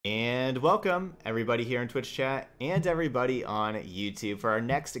And welcome everybody here in Twitch chat and everybody on YouTube for our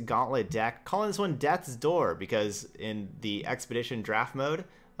next Gauntlet deck. Calling this one Death's Door because in the Expedition draft mode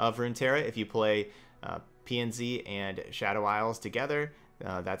of Runeterra, if you play PNZ and Shadow Isles together,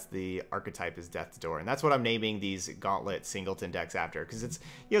 that's the archetype is Death's Door, and that's what I'm naming these Gauntlet Singleton decks after. Because it's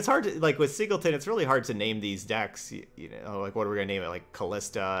it's hard to, like with Singleton, it's really hard to name these decks. You know, like what are we gonna name it? Like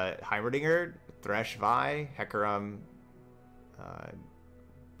Kalista, Heimerdinger, Thresh, Vi, Hecarim,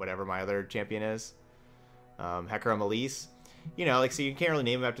 whatever my other champion is, Hecarim, Elise. You know, like so you can't really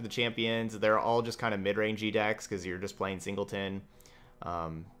name them after the champions. They're all just kind of mid-rangey decks because you're just playing Singleton.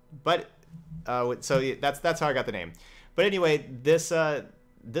 So that's how I got the name. But anyway, this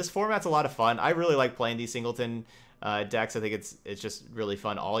format's a lot of fun. I really like playing these Singleton decks. I think it's just really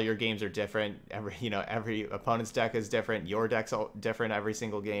fun. All your games are different. Every opponent's deck is different. Your deck's all different every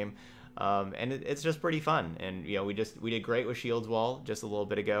single game, and it's just pretty fun. And we did great with Shield's Wall just a little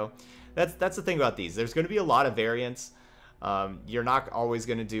bit ago. That's the thing about these. There's going to be a lot of variance. You're not always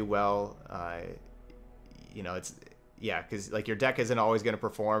going to do well. Because like your deck isn't always going to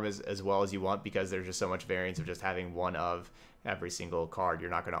perform as well as you want because there's just so much variance of just having one of every single card.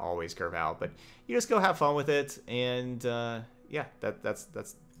 You're not going to always curve out, but you just go have fun with it, and that's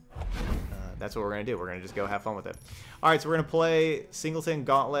what we're going to do. We're going to just go have fun with it. All right, so we're going to play Singleton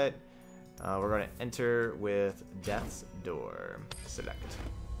Gauntlet. We're going to enter with Death's Door. Select.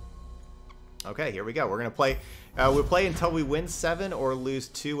 Okay, here we go. We're going to play. We'll play until we win 7 or lose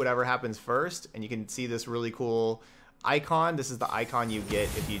 2, whatever happens first. And you can see this really cool icon. This is the icon you get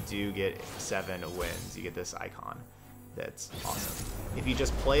if you do get 7 wins. You get this icon. That's awesome. If you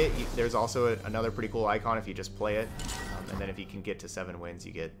just play it, there's also another pretty cool icon if you just play it. And then if you can get to 7 wins,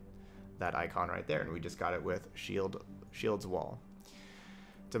 you get that icon right there. And we just got it with Shield's Wall.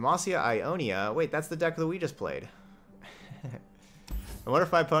 Demacia Ionia. Wait, that's the deck that we just played. I wonder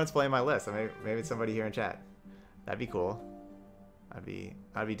if my opponent's playing my list. Maybe it's somebody here in chat. That'd be cool. I'd be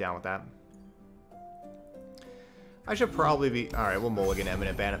down with that. I should probably be... Alright, we'll mulligan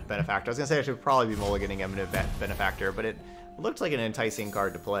Eminent Benefactor. I was going to say I should probably be mulliganing Eminent Benefactor, but it looked like an enticing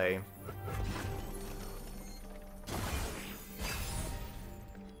card to play.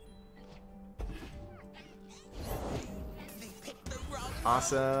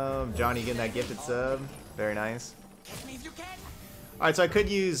 Awesome. Johnny getting that gifted sub. Very nice. Alright, so I could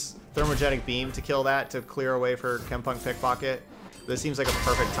use Thermogenic Beam to kill that, to clear away for Chempunk Pickpocket. This seems like a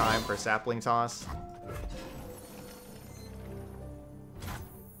perfect time for Sapling Toss.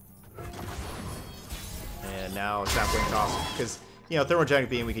 And now Sapling Toss, because, Thermogenic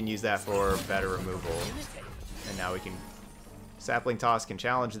Beam, we can use that for better removal. And now we can... Sapling Toss can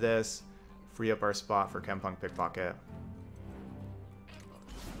challenge this, free up our spot for Chempunk Pickpocket.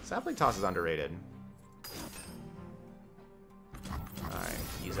 Sapling Toss is underrated. Alright,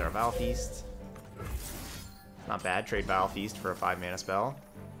 use our Val Feast. Not bad, trade Val Feast for a 5-mana spell.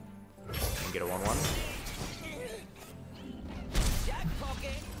 And get a 1/1.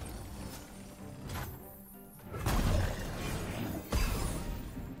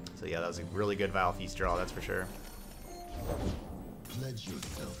 So yeah, that was a really good Val Feast draw, that's for sure. Pledge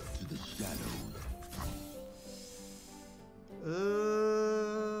yourself to the shadows.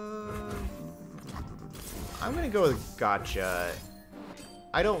 I'm gonna go with Gotcha.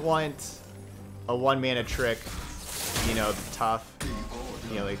 I don't want a 1-mana trick, tough,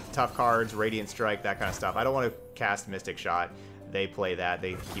 like tough cards, Radiant Strike, that kind of stuff. I don't want to cast Mystic Shot. They play that,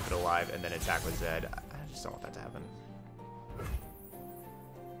 they keep it alive, and then attack with Zed. I just don't want that to happen.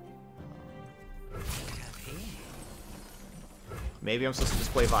 Maybe I'm supposed to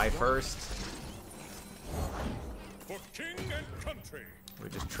just play Vi first. For king and country. We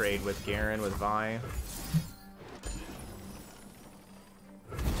just trade with Garen with Vi.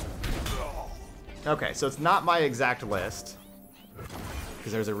 Okay, so it's not my exact list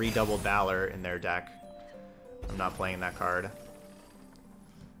because there's a redoubled Valor in their deck. I'm not playing that card.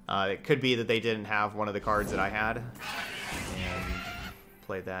 It could be that they didn't have one of the cards that I had and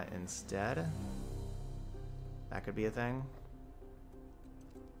played that instead. That could be a thing.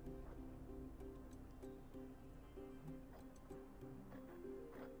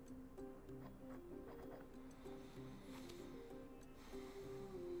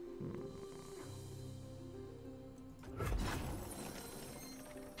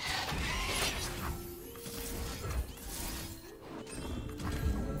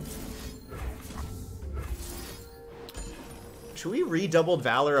 Should we redoubled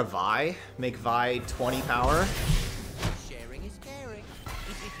Valor of Vi? Make Vi 20 power? Sharing is caring.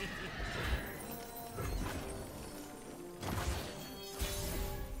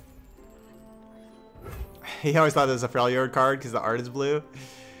 He always thought it was a Freljord card because the art is blue.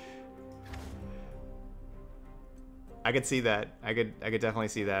 I could see that. I could definitely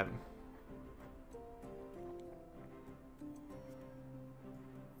see that.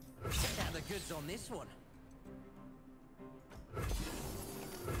 Check out the goods on this one.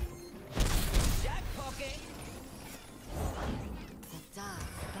 Jack pocket. The dark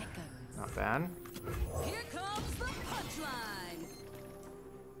beckons. Not bad. Here comes the punchline.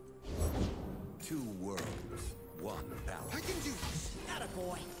 2 worlds, 1 balance. I can do this.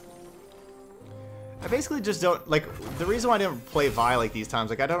 Attaboy. I basically just don't, like, the reason why I didn't play Vi like these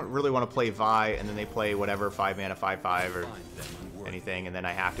times, like, I don't really want to play Vi and then they play whatever 5 mana 5/5 or anything, and then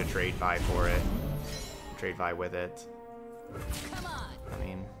I have to trade Vi for it. Trade Vi with it. Come on. I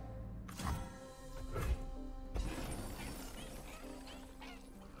mean...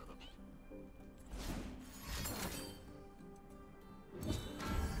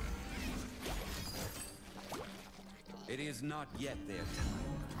 It is not yet their time.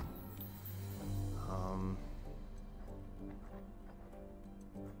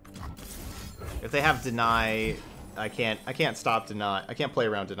 If they have deny, I can't stop deny. I can't play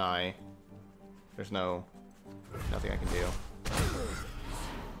around deny. There's nothing I can do.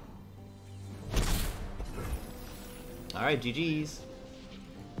 All right, GG's.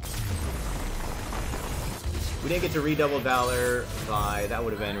 We didn't get to redouble Valor Vi. That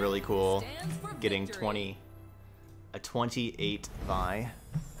would have been really cool. Getting 28 Vi.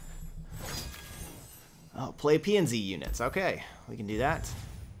 Oh, play P&Z units. Okay, we can do that.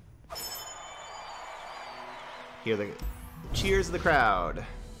 Hear the cheers of the crowd.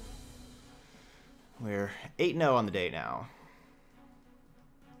 We're 8-0 on the day now.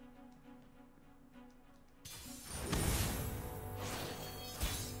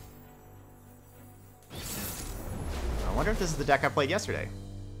 I wonder if this is the deck I played yesterday.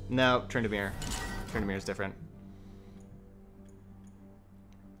 No, Tryndamere. Tryndamere is different.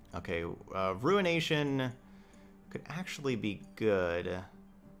 Okay, Ruination could actually be good.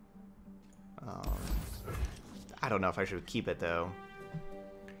 I don't know if I should keep it though.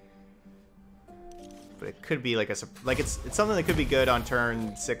 But it could be like it's something that could be good on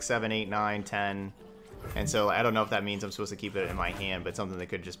turn 6, 7, 8, 9, 10. And so I don't know if that means I'm supposed to keep it in my hand, but something that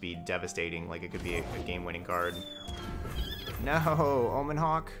could just be devastating. Like it could be a game-winning card. No, Omen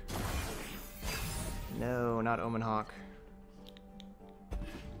Hawk. No, not Omen Hawk.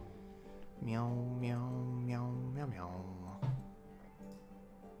 Meow, meow, meow, meow, meow.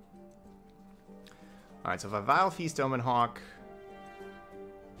 Alright, so if I Vile Feast Omen Hawk...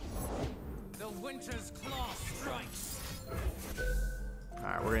 The winter's claw strikes.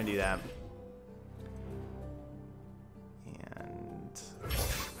 Alright, we're gonna do that. And...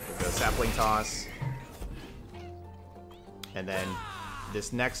 we'll go Sapling Toss. And then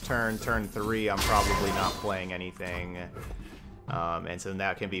this next turn, turn 3, I'm probably not playing anything. And so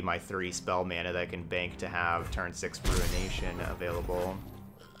that can be my 3 spell mana that I can bank to have turn 6 Ruination available.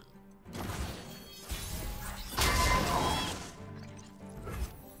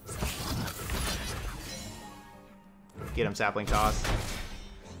 Get him, Sapling Toss.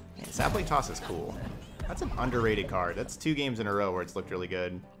 Man, Sapling Toss is cool. That's an underrated card. That's 2 games in a row where it's looked really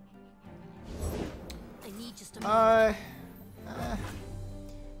good. I need just a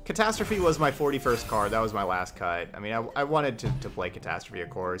Catastrophe was my 41st card. That was my last cut. I mean, I wanted to play Catastrophe, of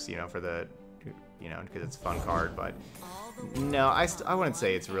course, you know, for the, you know, because it's a fun card, but no, I wouldn't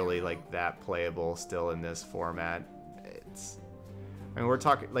say it's really, like, that playable still in this format. It's, I mean, we're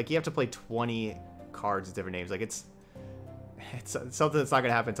talking, like, you have to play 20 cards with different names. Like, it's something that's not going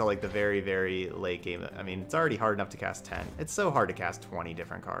to happen until, like, the very, very late game. I mean, it's already hard enough to cast 10. It's so hard to cast 20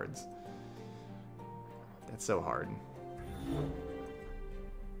 different cards. That's so hard.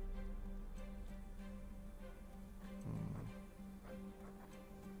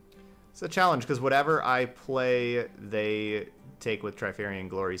 It's a challenge, because whatever I play, they take with Trifarian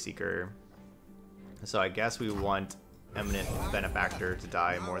Glory Seeker. So I guess we want Eminent Benefactor to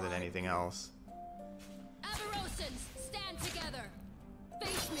die more than anything else. Aberrosans, stand together.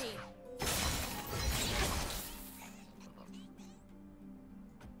 Face me.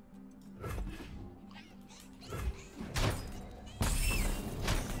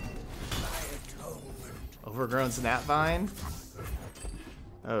 Overgrown Snapvine?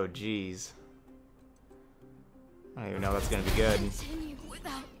 Oh, jeez. I don't even know that's gonna be good. Continue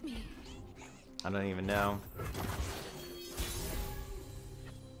without me. I don't even know.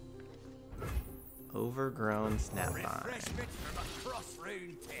 Overgrown Snapvine. Refreshment from across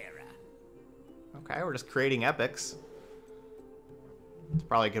Runeterra. Okay, we're just creating epics. It's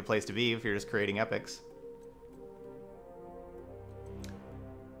probably a good place to be if you're just creating epics.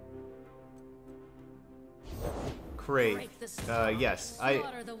 Great. Break the strong, Yes,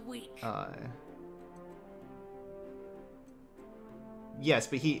 slaughter the weak. Yes,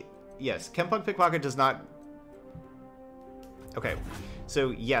 but yes, Chempunk Pickpocket does not... Okay, so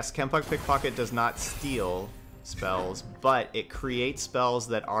yes, Chempunk Pickpocket does not steal spells, but it creates spells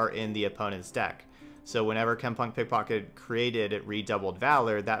that are in the opponent's deck. So whenever Chempunk Pickpocket created Redoubled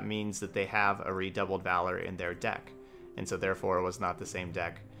Valor, that means that they have a Redoubled Valor in their deck. And so therefore it was not the same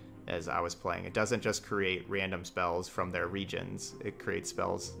deck as I was playing. It doesn't just create random spells from their regions. It creates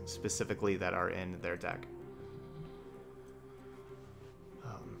spells specifically that are in their deck.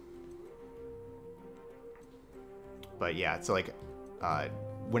 But yeah, it's like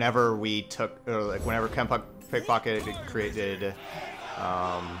whenever we took, or like whenever Chempunk Pickpocket created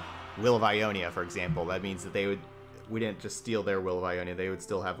Will of Ionia, for example, that means that we didn't just steal their Will of Ionia, they would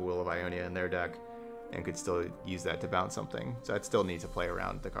still have Will of Ionia in their deck and could still use that to bounce something. So I'd still need to play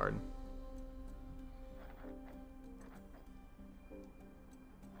around the card.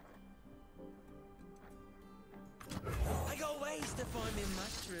 I got ways to find me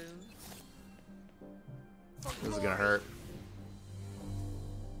mushrooms. This is gonna hurt.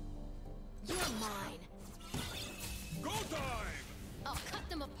 You're mine. Go time! I'll cut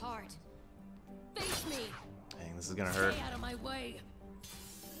them apart. Face me. Dang, this is gonna hurt. Stay out of my way.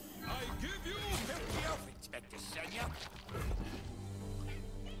 I give you Inspector Senya.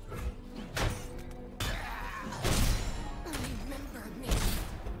 Remember me.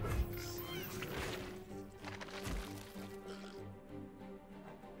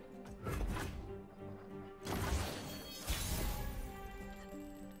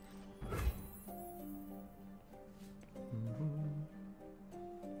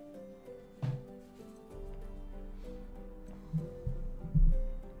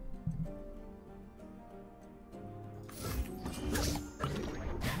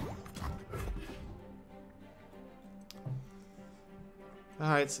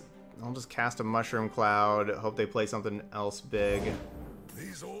 Alright, so I'll just cast a Mushroom Cloud, hope they play something else big.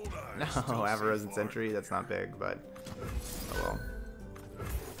 these old eyes. No, still see Avarosan far. Sentry, that's not big, but oh well.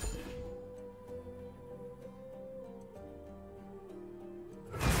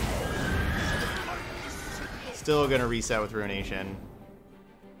 Still gonna reset with Ruination.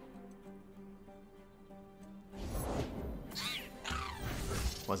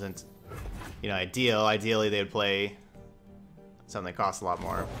 Wasn't, you know, ideal. Ideally, they would play something that costs a lot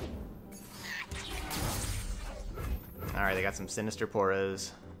more. Alright, they got some Sinister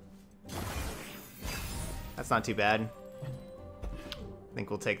Poros. That's not too bad. I think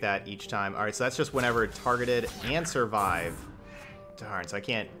we'll take that each time. Alright, so that's just whenever targeted and survive. Darn, so I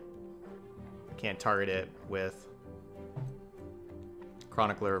can't target it with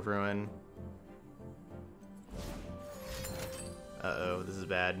Chronicler of Ruin. Uh-oh, this is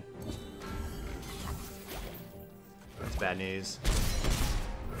bad. That's bad news.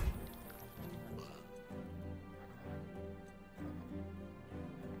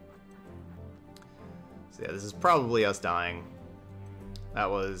 So yeah, this is probably us dying. That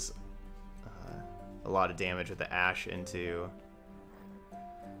was a lot of damage with the Ash into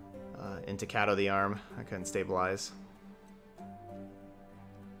Kato the Arm. I couldn't stabilize.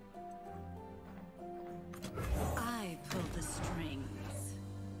 I pull the strings.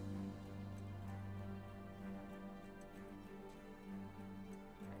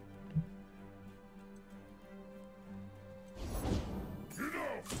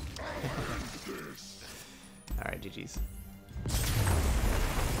 Alright, GG's.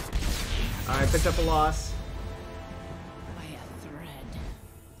 Alright, picked up a loss. By a thread.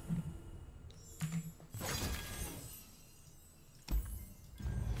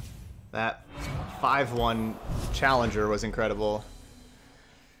 That 5-1 Challenger was incredible.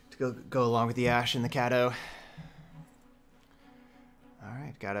 To go along with the Ash and the Kato.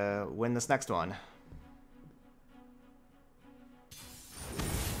 Alright, gotta win this next one.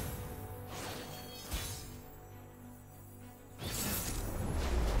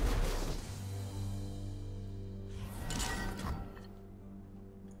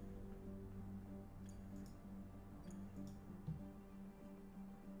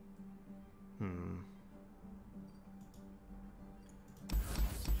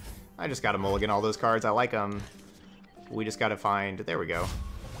 I just gotta mulligan all those cards. I like them. We just gotta find... There we go.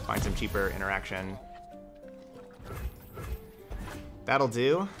 Find some cheaper interaction. That'll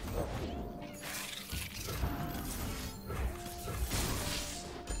do.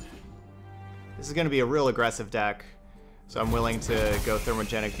 This is gonna be a real aggressive deck, so I'm willing to go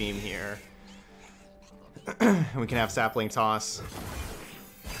Thermogenic Beam here. We can have Sapling Toss.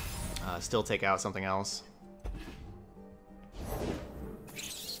 Still take out something else.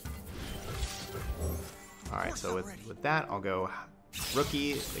 Alright, so with that, I'll go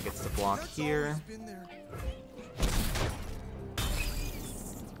Rookie. It gets to block here.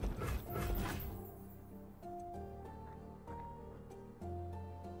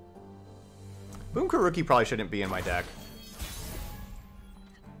 Boom Karuki probably shouldn't be in my deck.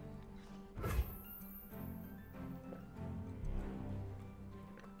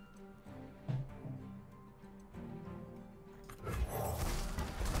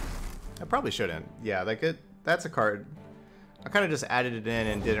 I probably shouldn't. Yeah, like that's a card. I kind of just added it in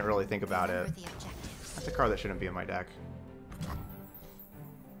and didn't really think about it. That's a card that shouldn't be in my deck.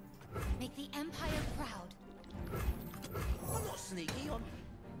 Make the Empire proud. I'm not sneaky, I'm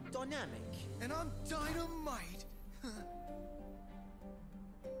dynamic. And I'm dynamite.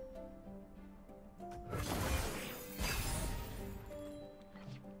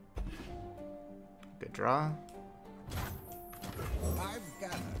 Good draw. I've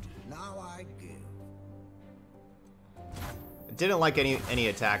gathered. Now I give. I didn't like any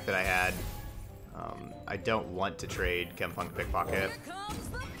attack that I had. I don't want to trade Chempunk Pickpocket. Here comes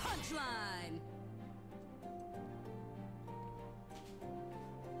the punchline.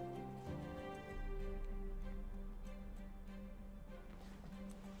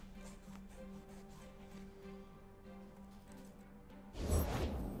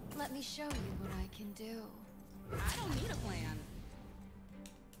 Let me show you what I can do. I don't need a plan.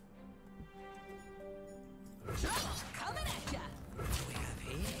 Coming at ya. What do we have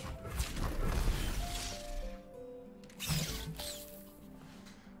here?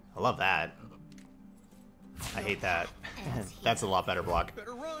 I love that. I hate that. That's a lot better block.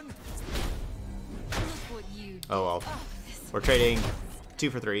 Better run. Look what you did. Oh well. This We're trading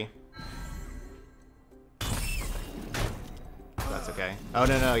 2 for 3. That's okay. Oh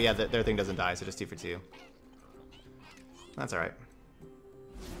no, yeah, their thing doesn't die, so just 2 for 2. That's alright.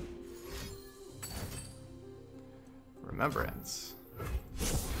 Remembrance.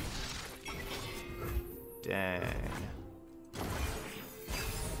 Dang.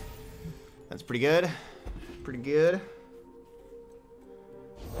 That's pretty good. Pretty good.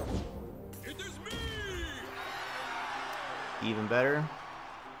 It is me! Even better.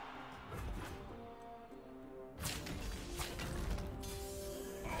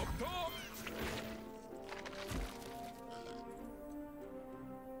 Up top!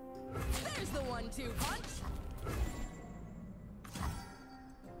 There's the 1-2 punch.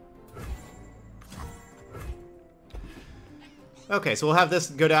 Okay, so we'll have this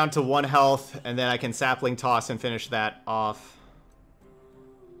go down to 1 health, and then I can sapling toss and finish that off.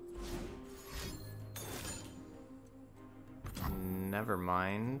 Never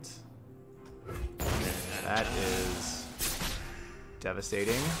mind. That is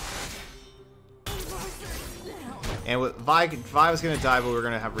devastating. And with Vi was gonna die, but we were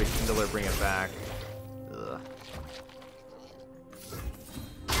gonna have Rekindler bring it back. Ugh.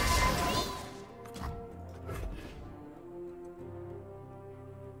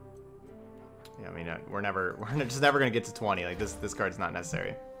 Yeah, I mean, we're just never gonna get to 20. Like this card's not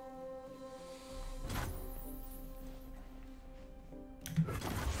necessary.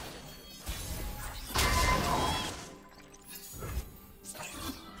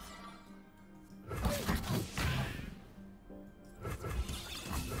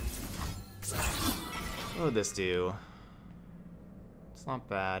 What would this do? It's not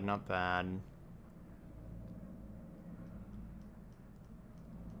bad, not bad.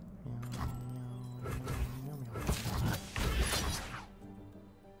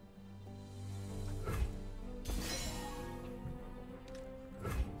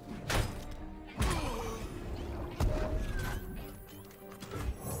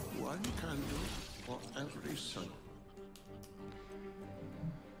 One candle for every sun.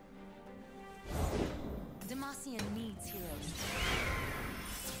 Demacian needs heroes.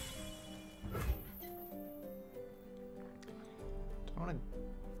 Do I want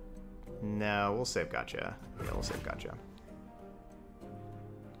to... No, we'll save Gotcha. Yeah, we'll save Gotcha.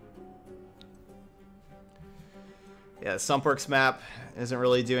 Yeah, Sumpworks map isn't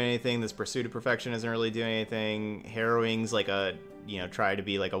really doing anything. This Pursuit of Perfection isn't really doing anything. Harrowing's like a, try to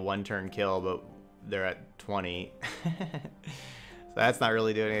be like a one-turn kill, but they're at 20. So that's not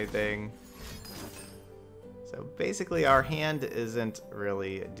really doing anything. So basically our hand isn't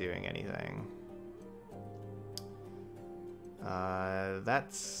really doing anything.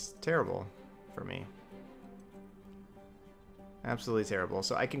 That's terrible for me. Absolutely terrible.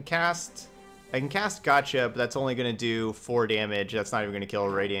 So I can cast Gotcha, but that's only going to do 4 damage. That's not even going to kill a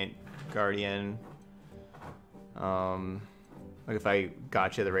Radiant Guardian. Like if I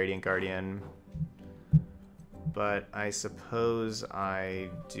Gotcha the Radiant Guardian. But I suppose I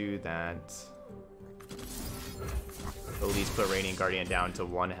do that. At least put Radiant Guardian down to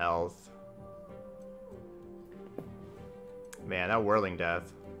 1 health. Man, that Whirling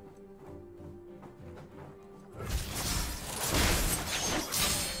Death.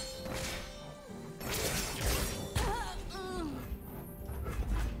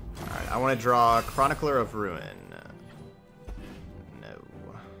 I want to draw Chronicler of Ruin. No.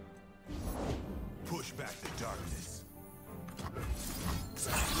 Push back the darkness.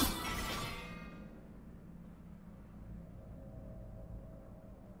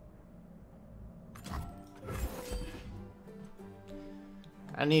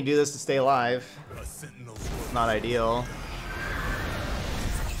 I need to do this to stay alive. A sentinel's It's not ideal.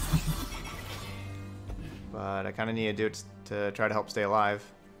 But I kind of need to do it to try to help stay alive.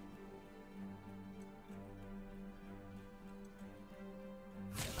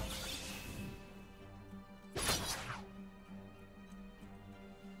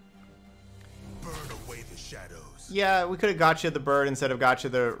 burn away the shadows. Yeah, we could have got you the bird instead of got you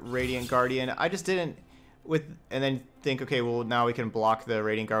the Radiant Guardian. I just didn't and then think, okay, well now we can block the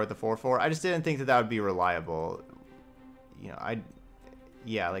Radiant Guard with the 4/4. I just didn't think that would be reliable. You know,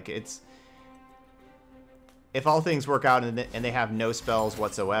 yeah, like it's, if all things work out and they have no spells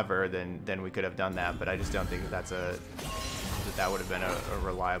whatsoever, then we could have done that. But I just don't think that that would have been a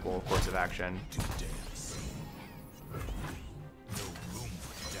reliable course of action. To dance. No room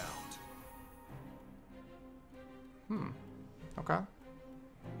for doubt. Okay.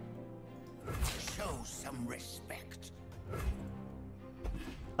 Show some respect.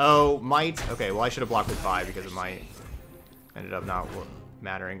 Oh, might. Okay, well I should have blocked with 5 because it might ended up not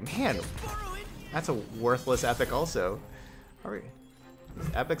mattering. Man, that's a worthless epic also. These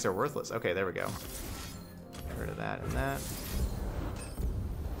epics are worthless. Okay, there we go. Get rid of that and that.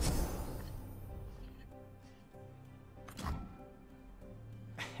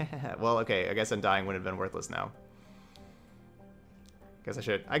 Well, okay, I guess Undying would have been worthless now. Guess I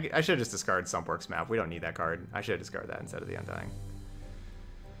should just discard Sumpworks Map. We don't need that card. I should discard that instead of the Undying.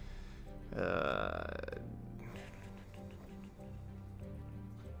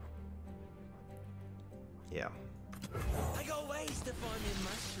 Yeah. I got ways to find me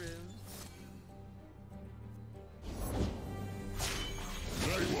mushrooms.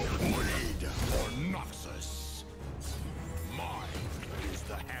 They will bleed for Noxus. Mine is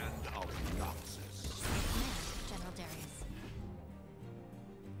the hand of Noxus. General Darius.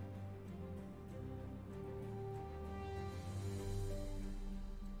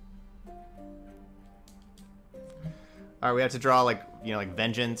 All right, we have to draw like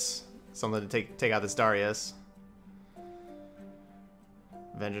Vengeance, something to take out this Darius.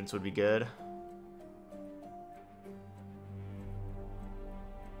 Vengeance would be good.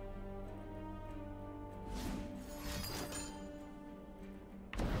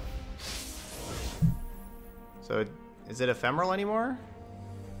 So, is it ephemeral anymore?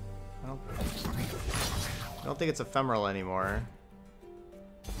 I don't think it's ephemeral anymore.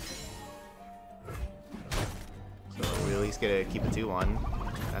 So we at least get to keep a 2/1.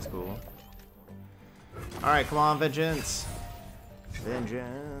 That's cool. Alright, come on, Vengeance.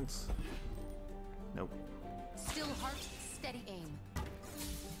 Vengeance. Nope. Still heart, steady aim.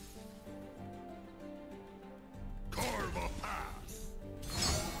 Carve a path.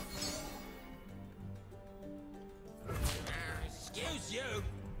 Excuse you.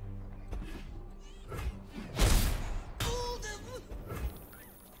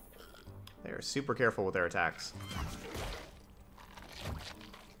 They are super careful with their attacks.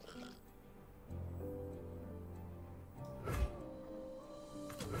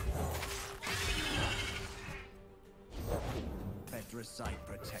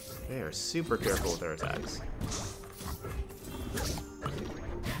 They are super careful with their attacks.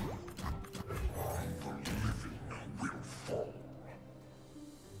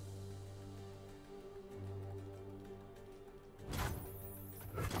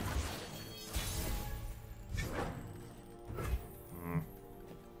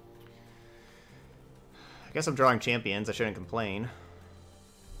 I guess I'm drawing champions. I shouldn't complain.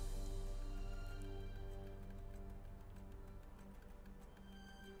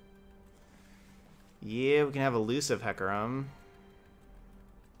 Yeah, we can have elusive Hecarim.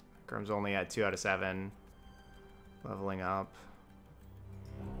 Hecarim's only at 2 out of 7. Leveling up.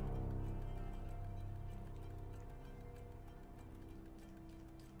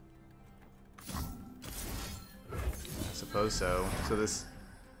 I suppose so. So this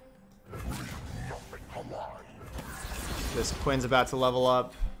Quinn's about to level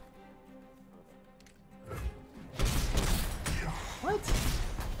up. What?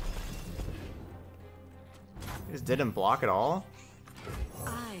 You just didn't block at all?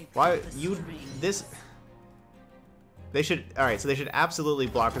 Why you this? They should. All right, so they should absolutely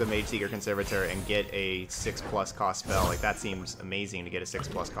block with a Mage Seeker Conservator and get a 6+ cost spell. Like that seems amazing to get a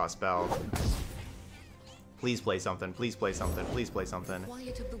 6+ cost spell. Please play something. Please play something. Please play something.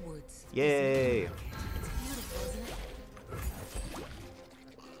 Quiet of the woods. Yay! It's beautiful, isn't it?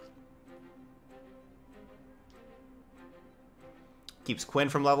 Keeps Quinn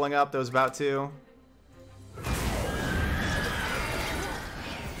from leveling up, that was about to.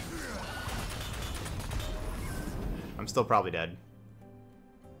 I'm still probably dead.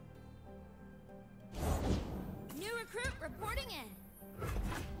 New recruit reporting in.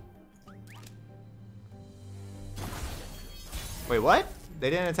 Wait, what? They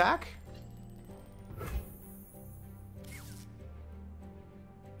didn't attack?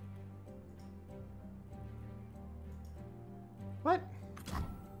 What?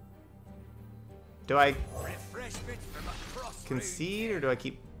 Do I concede or do I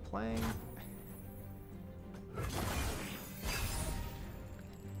keep playing?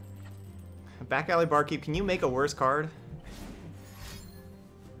 Back alley barkeep, can you make a worse card?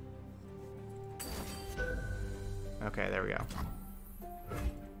 Okay, there we go.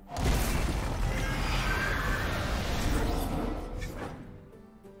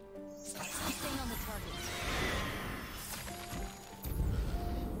 Staying on the target.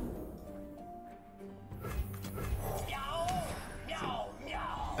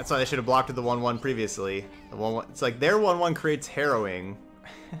 That's why they should have blocked the 1-1 previously. The 1-1, it's like their 1-1 creates harrowing.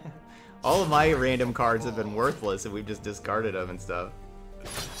 All of my random cards have been worthless and we've just discarded them and stuff.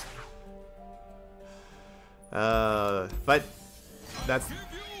 But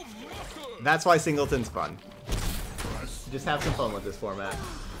that's why Singleton's fun. Just have some fun with this format.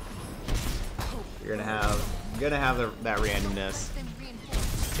 You're gonna have that randomness.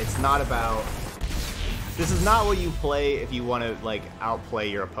 It's not about. This is not what you play if you want to like outplay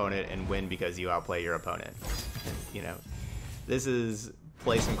your opponent and win because you outplay your opponent. You know, this is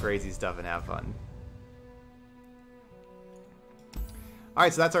play some crazy stuff and have fun. All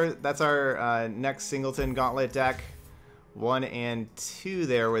right, so that's our next Singleton Gauntlet deck. 1 and 2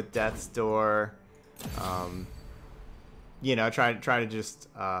 there with Death's Door. You know, trying to just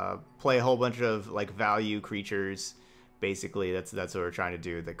play a whole bunch of like value creatures. Basically, that's what we're trying to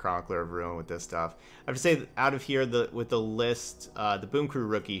do. The Chronicler of Ruin with this stuff. I have to say, out of here, with the list, the Boom Crew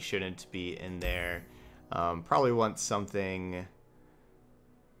rookie shouldn't be in there. Probably want something.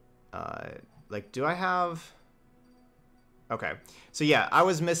 Like, do I have? Okay, so yeah, I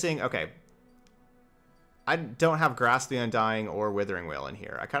was missing. Okay, I don't have Grasp the Undying or Withering Wail in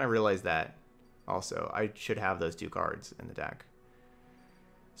here. I kind of realized that. Also, I should have those 2 cards in the deck.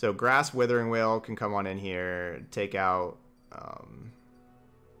 So Grasp, Withering Wail can come on in here. Take out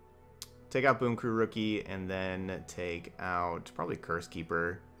Boom Crew rookie, and then take out probably Curse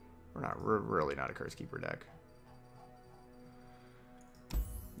Keeper. We're really not a Curse Keeper deck.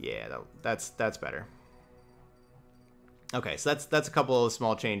 Yeah, that's better. Okay, so that's a couple of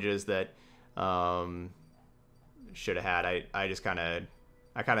small changes that should have had. I just kind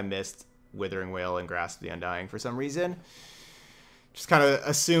of missed Withering Wail and Grasp the Undying for some reason. Just kind of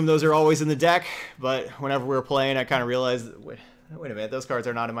assume those are always in the deck, but whenever we were playing, I kind of realized, wait a minute, those cards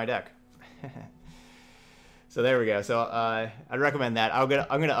are not in my deck. So there we go. So I'd recommend that. I'm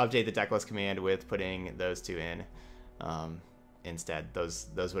gonna update the decklist command with putting those 2 in instead. Those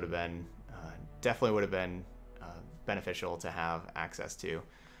would have been definitely would have been beneficial to have access to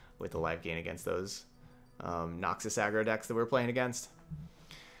with the life gain against those Noxus aggro decks that we're playing against.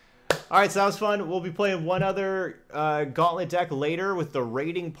 All right, so that was fun. We'll be playing one other Gauntlet deck later with the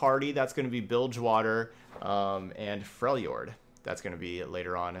Raiding Party. That's going to be Bilgewater and Freljord. That's going to be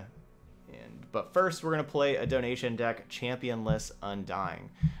later on. But first, we're going to play a donation deck, Championless Undying.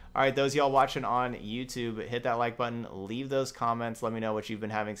 All right, those of y'all watching on YouTube, hit that like button. Leave those comments. Let me know what you've been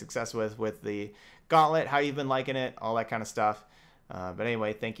having success with the Gauntlet, how you've been liking it, all that kind of stuff. But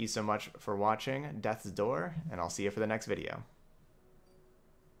anyway, thank you so much for watching Death's Door, and I'll see you for the next video.